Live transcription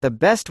The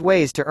best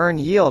ways to earn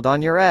yield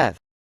on your ETH.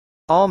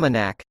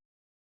 Almanac.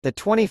 The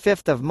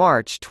 25th of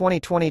March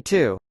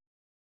 2022.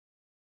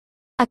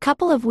 A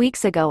couple of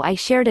weeks ago I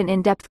shared an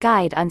in-depth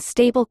guide on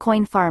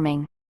stablecoin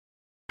farming.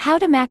 How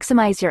to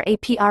maximize your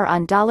APR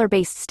on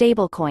dollar-based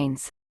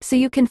stablecoins, so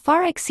you can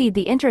far exceed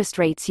the interest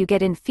rates you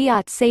get in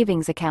fiat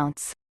savings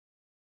accounts.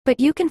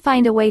 But you can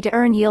find a way to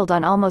earn yield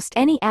on almost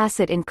any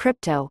asset in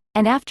crypto,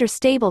 and after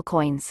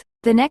stablecoins,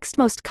 the next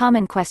most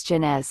common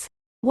question is,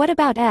 what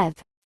about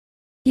ETH?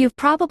 You've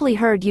probably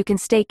heard you can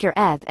stake your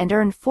ETH and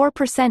earn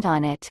 4%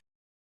 on it.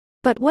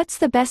 But what's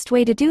the best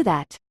way to do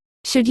that?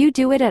 Should you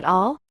do it at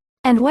all?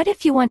 And what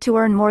if you want to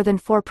earn more than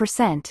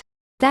 4%?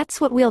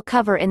 That's what we'll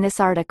cover in this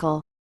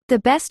article. The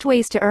best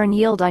ways to earn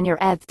yield on your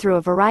ETH through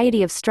a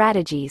variety of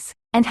strategies,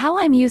 and how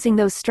I'm using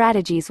those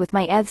strategies with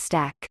my ETH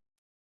stack.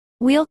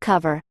 We'll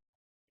cover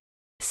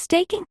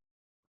staking,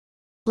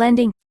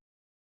 lending,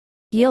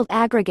 yield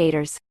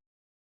aggregators,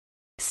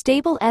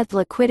 stable ETH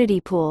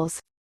liquidity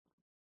pools,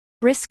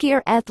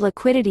 riskier ETH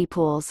liquidity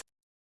pools,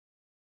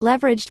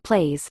 leveraged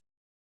plays,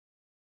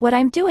 what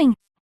I'm doing,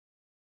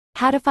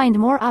 how to find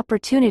more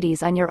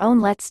opportunities on your own.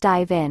 Let's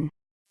dive in.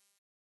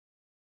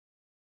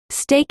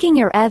 Staking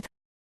your ETH.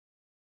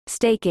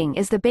 Staking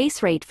is the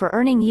base rate for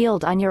earning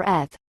yield on your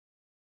ETH.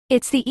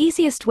 It's the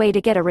easiest way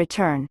to get a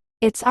return,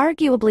 it's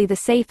arguably the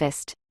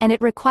safest, and it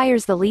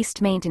requires the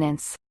least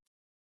maintenance.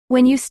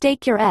 When you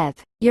stake your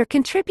ETH, you're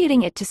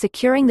contributing it to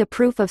securing the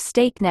Proof of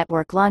Stake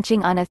network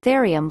launching on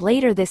Ethereum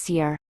later this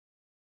year.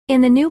 In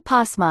the new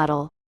POS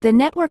model, the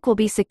network will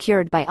be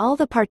secured by all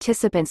the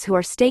participants who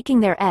are staking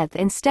their ETH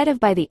instead of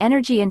by the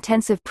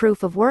energy-intensive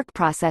proof of work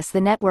process the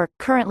network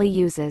currently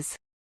uses.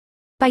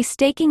 By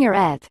staking your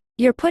ETH,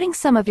 you're putting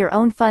some of your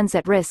own funds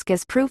at risk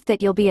as proof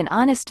that you'll be an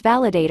honest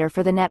validator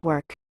for the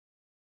network.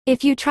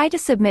 If you try to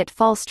submit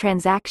false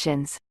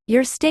transactions,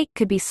 your stake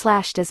could be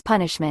slashed as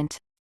punishment.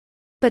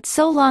 But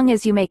so long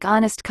as you make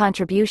honest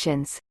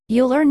contributions,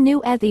 you'll earn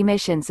new ETH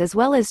emissions as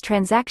well as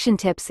transaction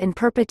tips in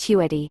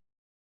perpetuity.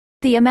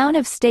 The amount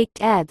of staked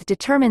ETH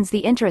determines the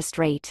interest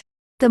rate.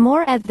 The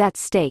more ETH that's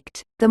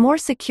staked, the more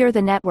secure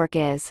the network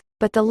is,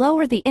 but the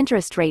lower the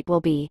interest rate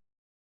will be.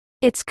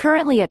 It's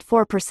currently at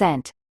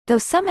 4%, though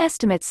some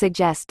estimates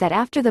suggest that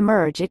after the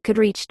merge it could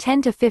reach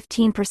 10 to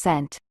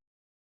 15%.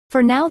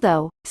 For now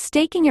though,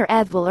 staking your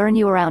ETH will earn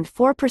you around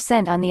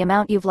 4% on the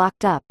amount you've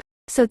locked up,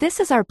 so this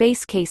is our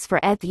base case for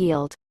ETH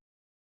yield.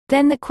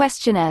 Then the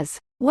question is,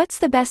 what's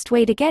the best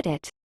way to get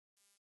it?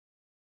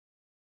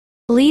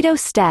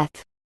 Lido's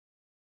ETH.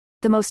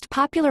 The most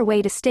popular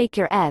way to stake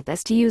your ETH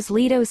is to use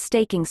Lido's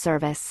staking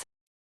service.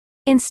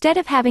 Instead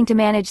of having to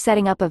manage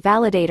setting up a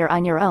validator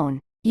on your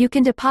own, you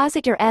can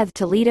deposit your ETH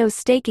to Lido's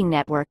staking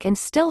network and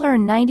still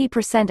earn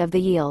 90% of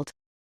the yield.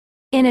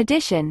 In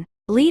addition,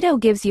 Lido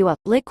gives you a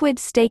liquid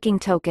staking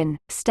token,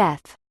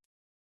 ETH.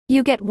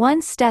 You get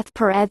 1 ETH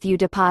per ETH you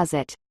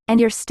deposit, and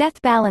your ETH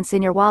balance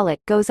in your wallet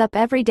goes up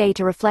every day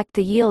to reflect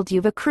the yield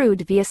you've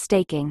accrued via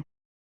staking.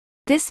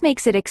 This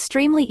makes it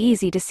extremely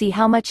easy to see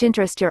how much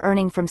interest you're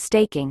earning from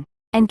staking,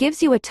 and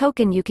gives you a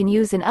token you can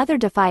use in other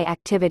DeFi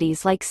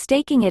activities like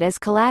staking it as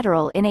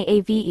collateral in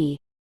AAVE.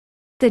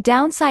 The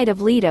downside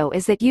of Lido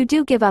is that you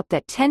do give up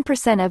that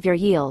 10% of your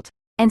yield,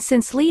 and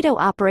since Lido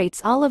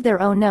operates all of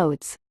their own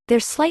nodes, they're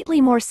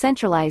slightly more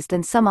centralized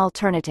than some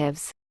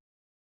alternatives.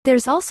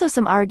 There's also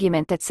some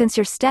argument that since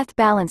your ETH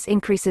balance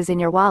increases in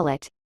your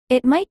wallet,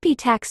 it might be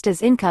taxed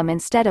as income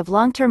instead of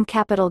long-term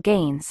capital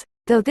gains,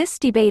 though this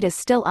debate is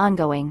still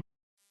ongoing.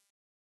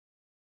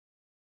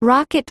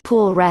 Rocket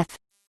Pool RETH.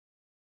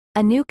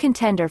 A new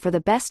contender for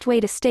the best way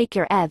to stake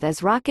your ETH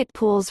is Rocket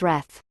Pool's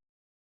RETH.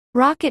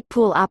 Rocket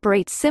Pool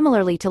operates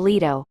similarly to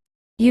Lido.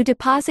 You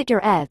deposit your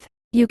ETH,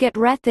 you get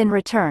RETH in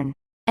return,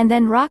 and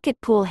then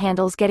Rocket Pool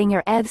handles getting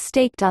your ETH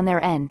staked on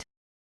their end.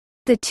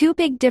 The two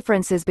big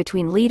differences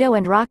between Lido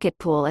and Rocket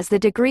Pool is the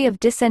degree of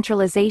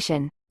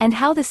decentralization, and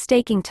how the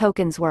staking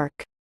tokens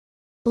work.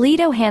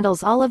 Lido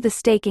handles all of the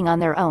staking on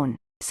their own,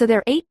 so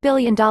their $8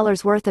 billion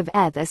worth of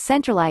ETH is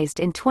centralized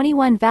in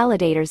 21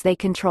 validators they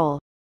control.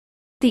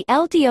 The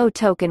LDO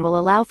token will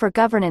allow for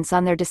governance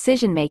on their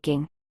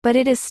decision-making, but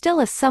it is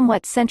still a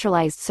somewhat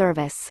centralized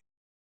service.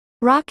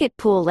 Rocket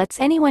Pool lets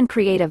anyone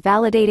create a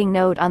validating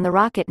node on the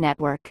Rocket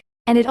network,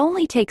 and it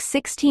only takes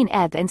 16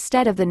 ETH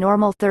instead of the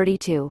normal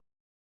 32.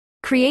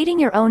 Creating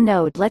your own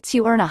node lets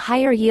you earn a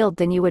higher yield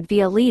than you would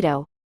via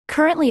Lido,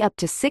 currently up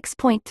to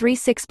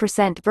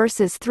 6.36%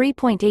 versus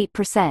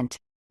 3.8%,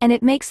 and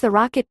it makes the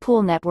Rocket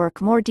Pool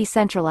network more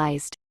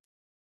decentralized.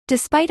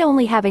 Despite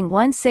only having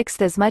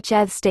 1/6 as much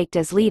ETH staked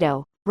as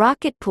Lido,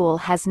 Rocket Pool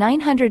has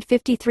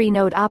 953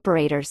 node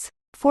operators,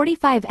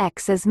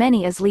 45x as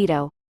many as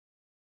Lido.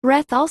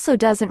 RETH also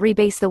doesn't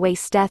rebase the way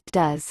ETH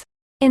does.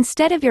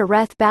 Instead of your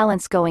RETH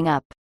balance going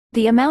up,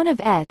 the amount of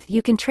ETH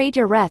you can trade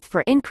your RETH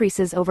for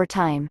increases over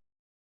time.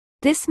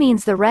 This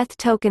means the RETH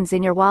tokens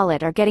in your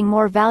wallet are getting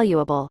more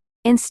valuable,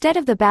 instead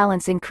of the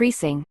balance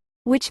increasing,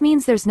 which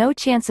means there's no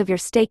chance of your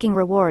staking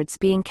rewards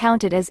being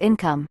counted as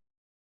income.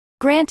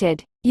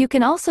 Granted, you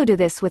can also do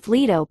this with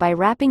Lido by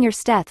wrapping your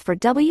ETH for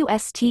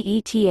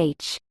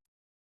WSTETH.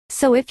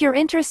 So if you're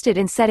interested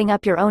in setting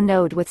up your own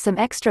node with some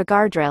extra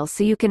guardrails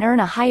so you can earn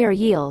a higher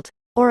yield,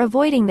 or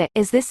avoiding the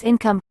 "is this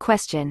income"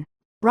 question,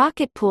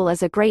 Rocket Pool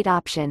is a great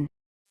option.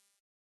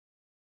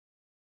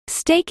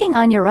 Staking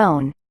on your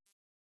own.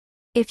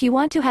 If you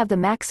want to have the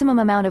maximum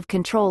amount of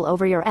control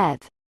over your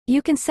ETH,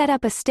 you can set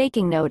up a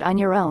staking node on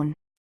your own.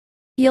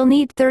 You'll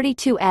need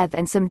 32 ETH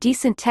and some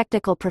decent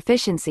technical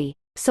proficiency,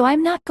 so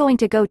I'm not going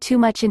to go too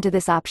much into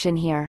this option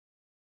here.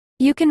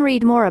 You can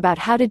read more about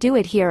how to do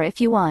it here if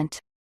you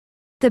want.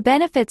 The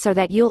benefits are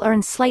that you'll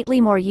earn slightly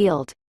more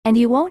yield, and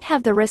you won't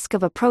have the risk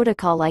of a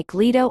protocol like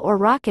Lido or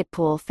Rocket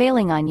Pool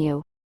failing on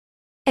you.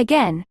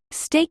 Again,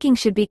 staking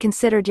should be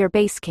considered your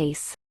base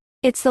case.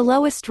 It's the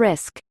lowest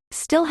risk,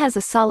 still has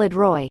a solid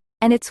ROI,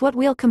 and it's what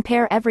we'll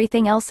compare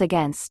everything else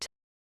against.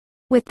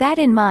 With that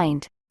in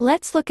mind,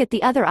 let's look at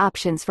the other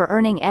options for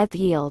earning ETH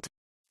yield.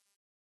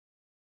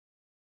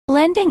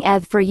 Lending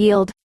ETH for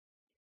yield.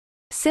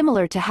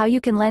 Similar to how you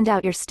can lend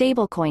out your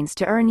stablecoins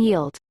to earn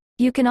yield,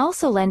 you can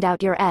also lend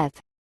out your ETH.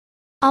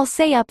 I'll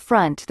say up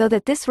front though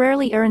that this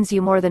rarely earns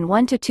you more than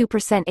 1 to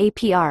 2%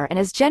 APR and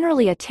is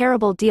generally a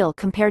terrible deal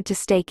compared to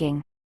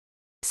staking.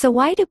 So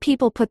why do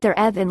people put their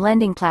ETH in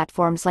lending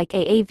platforms like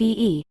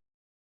AAVE?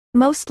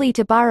 Mostly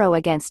to borrow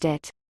against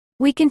it.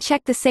 We can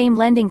check the same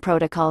lending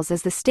protocols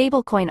as the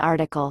stablecoin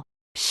article.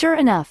 Sure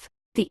enough,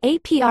 the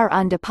APR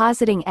on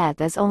depositing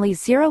ETH is only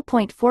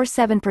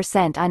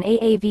 0.47% on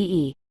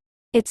AAVE.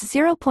 It's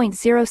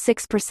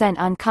 0.06%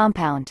 on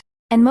Compound,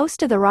 and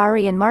most of the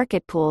Rari and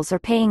market pools are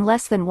paying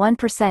less than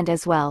 1%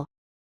 as well.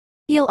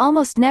 You'll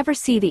almost never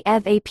see the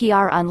ETH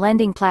APR on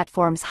lending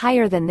platforms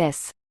higher than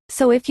this,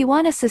 so if you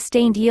want a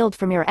sustained yield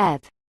from your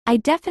ETH, I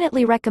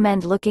definitely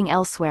recommend looking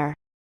elsewhere.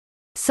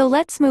 So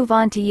let's move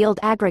on to yield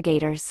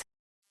aggregators.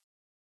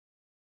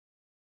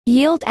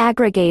 Yield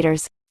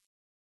aggregators.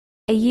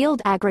 A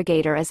yield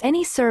aggregator is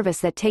any service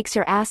that takes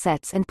your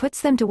assets and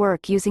puts them to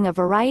work using a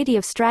variety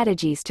of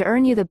strategies to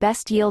earn you the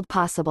best yield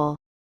possible.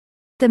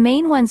 The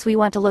main ones we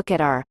want to look at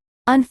are,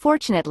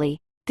 unfortunately,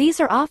 these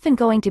are often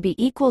going to be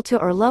equal to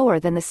or lower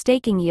than the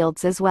staking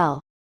yields as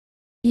well.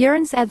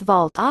 Yearn's ETH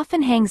Vault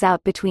often hangs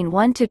out between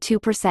 1 to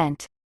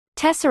 2%.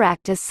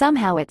 Tesseract is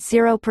somehow at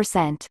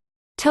 0%.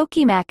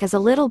 Tokimak is a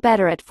little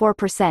better at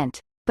 4%,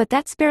 but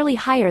that's barely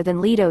higher than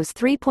Lido's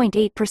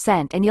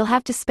 3.8% and you'll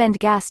have to spend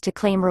gas to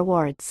claim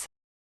rewards.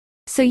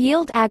 So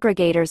yield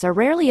aggregators are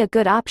rarely a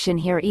good option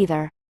here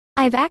either.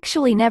 I've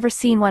actually never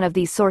seen one of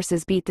these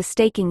sources beat the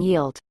staking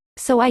yield,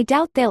 so I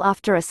doubt they'll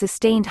offer a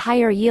sustained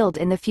higher yield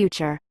in the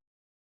future.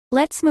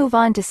 Let's move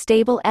on to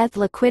stable ETH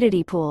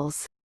liquidity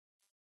pools.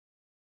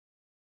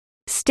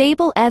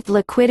 Stable ETH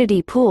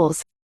liquidity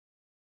pools.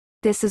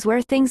 This is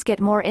where things get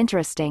more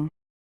interesting.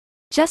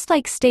 Just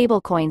like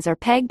stablecoins are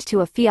pegged to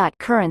a fiat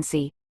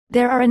currency,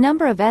 there are a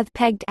number of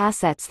ETH-pegged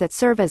assets that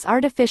serve as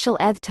artificial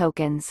ETH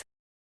tokens.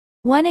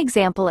 One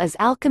example is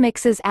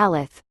Alchemix's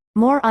Aleth.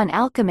 More on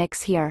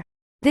Alchemix here.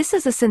 This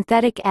is a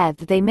synthetic ETH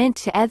they mint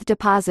to ETH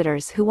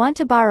depositors who want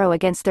to borrow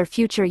against their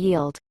future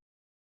yield.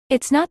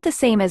 It's not the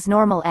same as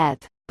normal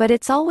ETH, but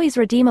it's always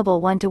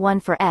redeemable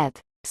 1-to-1 for ETH,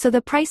 so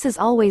the price is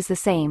always the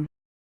same.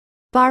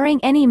 Barring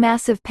any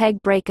massive peg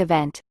break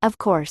event, of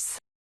course.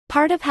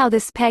 Part of how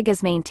this peg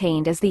is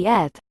maintained is the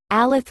ETH,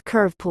 Aleth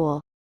curve pool.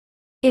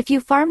 If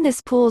you farm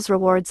this pool's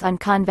rewards on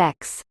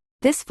Convex,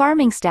 this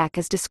farming stack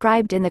is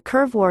described in the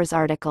Curve Wars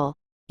article,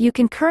 you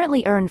can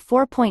currently earn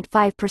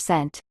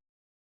 4.5%.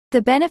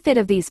 The benefit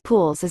of these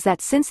pools is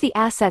that since the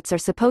assets are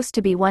supposed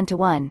to be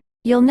 1-to-1,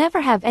 you'll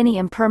never have any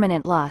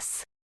impermanent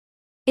loss.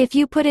 If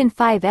you put in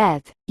 5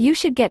 ETH, you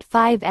should get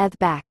 5 ETH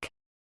back.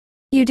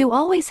 You do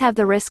always have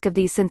the risk of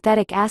these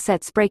synthetic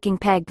assets breaking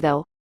peg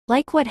though,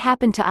 like what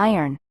happened to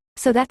iron,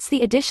 so that's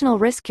the additional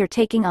risk you're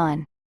taking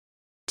on.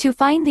 To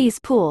find these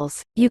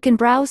pools, you can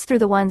browse through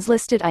the ones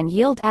listed on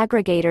yield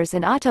aggregators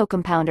and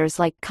autocompounders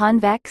like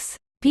Convex,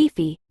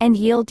 Beefy, and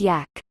Yield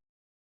Yak.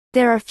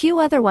 There are few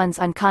other ones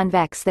on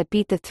Convex that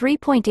beat the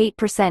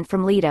 3.8%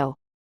 from Lido.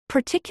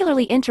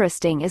 Particularly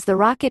interesting is the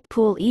Rocket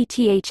Pool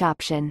ETH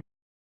option.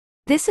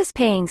 This is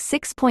paying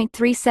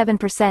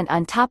 6.37%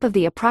 on top of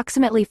the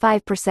approximately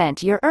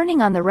 5% you're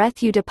earning on the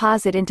RETH you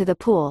deposit into the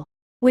pool,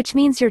 which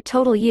means your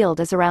total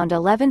yield is around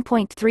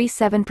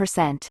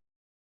 11.37%.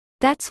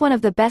 That's one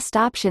of the best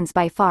options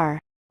by far.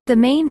 The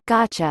main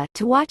gotcha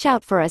to watch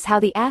out for is how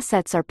the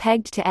assets are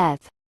pegged to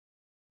ETH.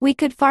 We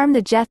could farm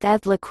the Jeth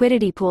ETH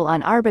liquidity pool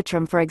on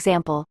Arbitrum for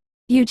example.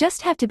 You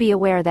just have to be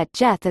aware that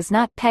Jeth is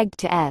not pegged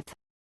to ETH.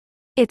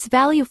 Its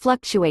value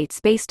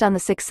fluctuates based on the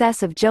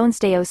success of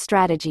Jones-Dao's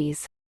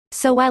strategies.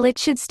 So while it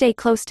should stay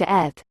close to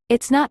ETH,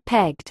 it's not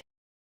pegged.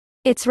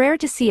 It's rare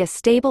to see a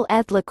stable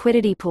ETH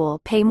liquidity pool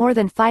pay more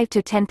than 5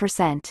 to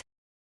 10%.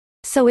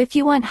 So if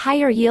you want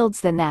higher yields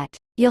than that,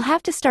 you'll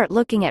have to start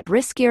looking at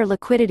riskier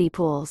liquidity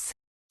pools.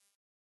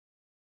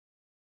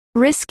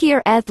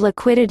 Riskier ETH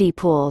liquidity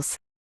pools.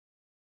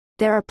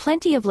 There are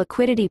plenty of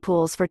liquidity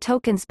pools for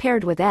tokens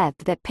paired with ETH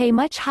that pay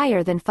much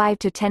higher than 5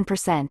 to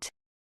 10%.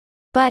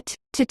 But,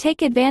 to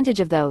take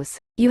advantage of those,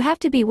 you have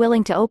to be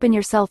willing to open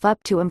yourself up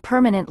to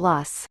impermanent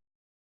loss.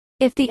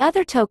 If the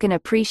other token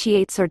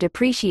appreciates or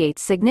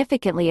depreciates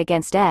significantly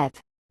against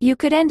ETH, you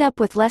could end up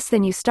with less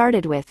than you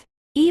started with,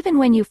 even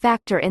when you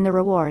factor in the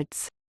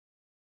rewards.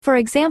 For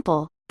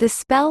example, the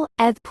Spell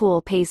ETH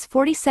pool pays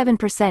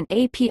 47%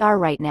 APR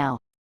right now.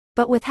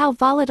 But with how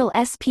volatile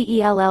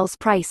SPELL's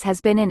price has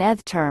been in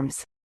ETH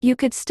terms, you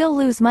could still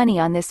lose money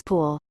on this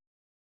pool.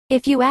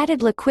 If you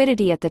added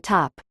liquidity at the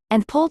top,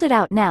 and pulled it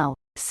out now,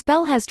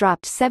 Spell has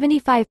dropped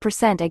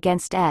 75%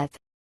 against ETH.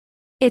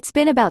 It's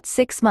been about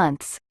 6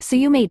 months, so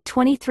you made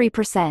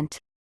 23%.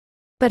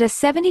 But a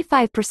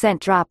 75%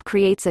 drop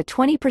creates a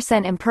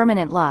 20%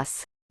 impermanent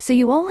loss, so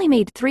you only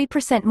made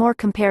 3% more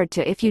compared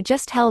to if you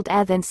just held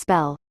ETH and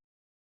Spell.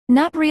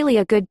 Not really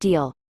a good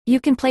deal.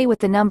 You can play with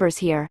the numbers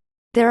here.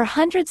 There are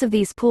hundreds of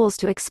these pools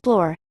to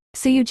explore,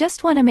 so you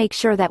just want to make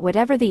sure that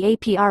whatever the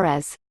APR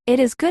is, it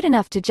is good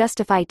enough to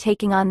justify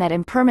taking on that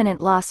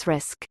impermanent loss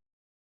risk.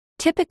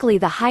 Typically,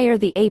 the higher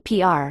the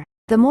APR,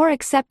 the more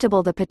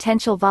acceptable the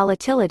potential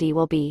volatility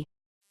will be.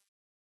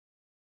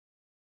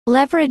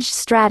 Leverage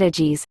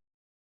strategies.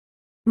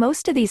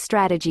 Most of these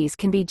strategies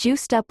can be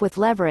juiced up with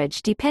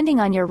leverage depending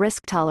on your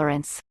risk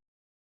tolerance,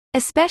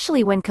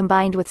 especially when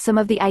combined with some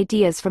of the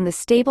ideas from the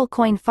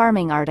stablecoin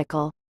farming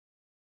article.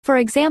 For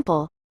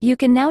example, you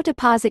can now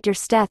deposit your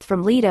stETH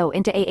from Lido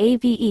into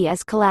AAVE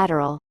as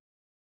collateral.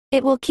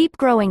 It will keep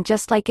growing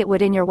just like it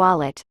would in your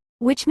wallet,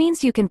 which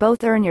means you can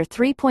both earn your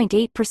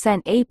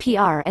 3.8%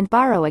 APR and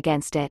borrow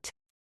against it.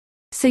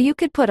 So you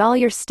could put all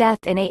your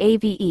stETH in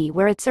AAVE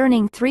where it's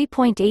earning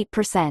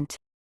 3.8%.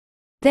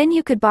 Then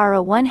you could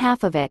borrow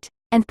 1/2 of it,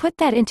 and put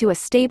that into a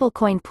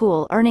stablecoin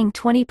pool earning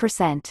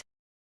 20%.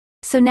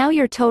 So now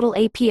your total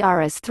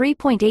APR is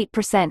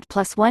 3.8%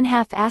 plus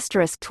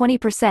 1/2 *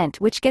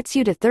 20%, which gets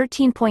you to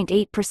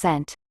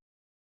 13.8%.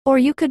 Or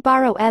you could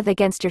borrow ETH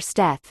against your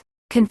stETH,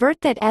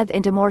 convert that ETH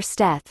into more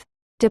stETH,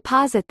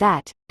 deposit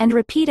that, and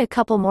repeat a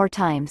couple more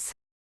times.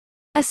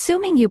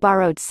 Assuming you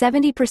borrowed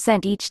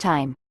 70% each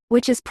time,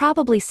 which is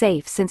probably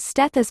safe since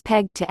stETH is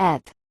pegged to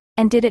ETH,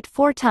 and did it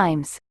 4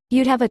 times,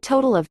 you'd have a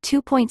total of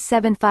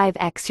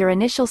 2.75x your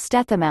initial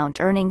stETH amount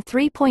earning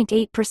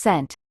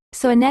 3.8%.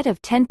 So a net of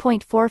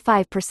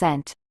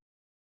 10.45%.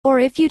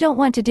 Or if you don't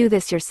want to do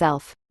this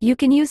yourself, you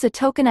can use a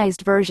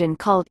tokenized version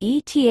called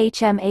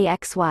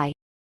ETHMAXY.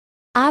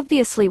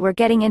 Obviously we're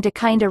getting into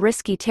kinda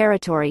risky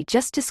territory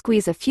just to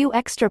squeeze a few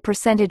extra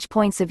percentage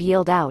points of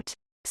yield out,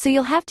 so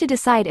you'll have to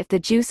decide if the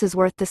juice is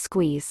worth the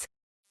squeeze.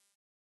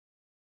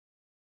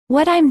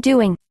 What I'm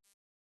doing?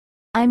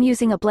 I'm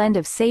using a blend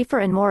of safer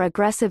and more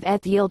aggressive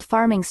ETH yield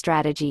farming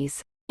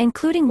strategies,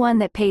 including one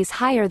that pays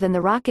higher than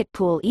the Rocket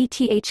Pool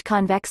ETH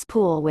convex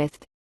pool with,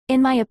 in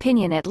my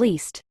opinion at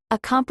least, a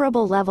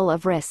comparable level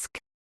of risk.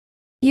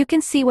 You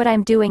can see what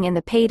I'm doing in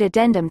the paid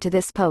addendum to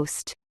this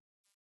post.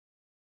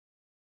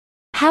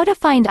 How to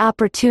find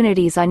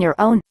opportunities on your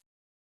own.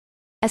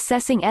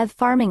 Assessing ETH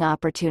farming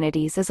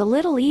opportunities is a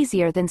little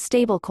easier than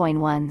stablecoin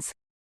ones.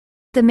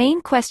 The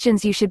main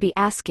questions you should be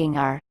asking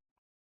are: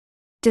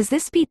 does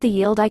this beat the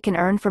yield I can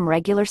earn from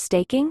regular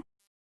staking?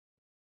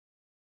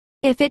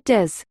 If it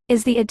does,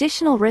 is the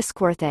additional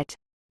risk worth it?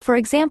 For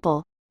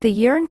example, the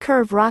Yearn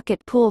Curve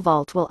Rocket Pool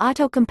Vault will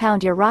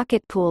auto-compound your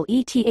Rocket Pool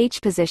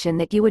ETH position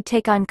that you would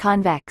take on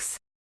Convex.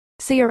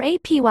 So your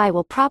APY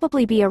will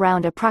probably be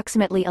around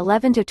approximately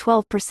 11 to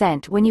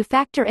 12% when you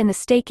factor in the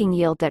staking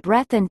yield that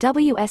RETH and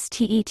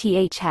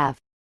WSTETH have.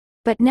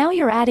 But now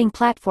you're adding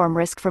platform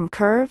risk from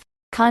Curve,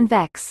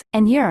 Convex,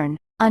 and Yearn,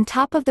 on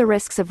top of the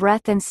risks of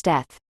RETH and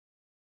stETH.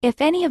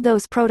 If any of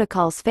those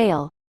protocols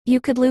fail, you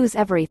could lose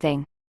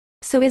everything.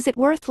 So is it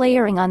worth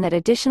layering on that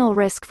additional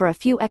risk for a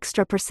few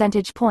extra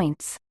percentage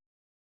points?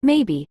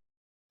 Maybe.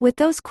 With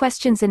those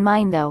questions in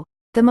mind though,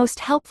 the most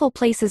helpful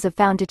places I've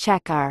found to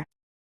check are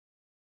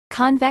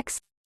Convex,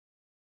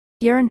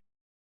 Yearn,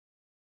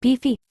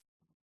 Beefy,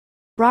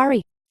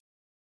 Rari,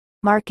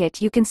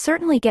 Market. You can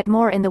certainly get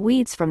more in the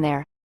weeds from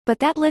there, but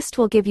that list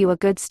will give you a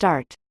good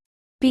start.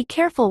 Be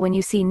careful when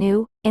you see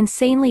new,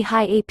 insanely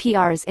high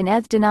APRs in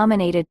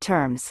ETH-denominated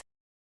terms.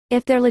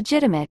 If they're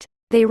legitimate,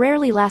 they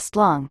rarely last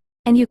long,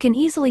 and you can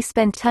easily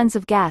spend tons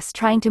of gas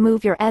trying to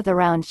move your ETH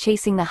around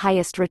chasing the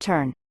highest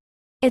return.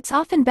 It's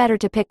often better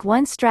to pick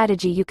one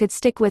strategy you could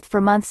stick with for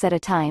months at a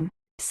time,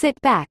 sit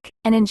back,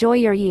 and enjoy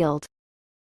your yield.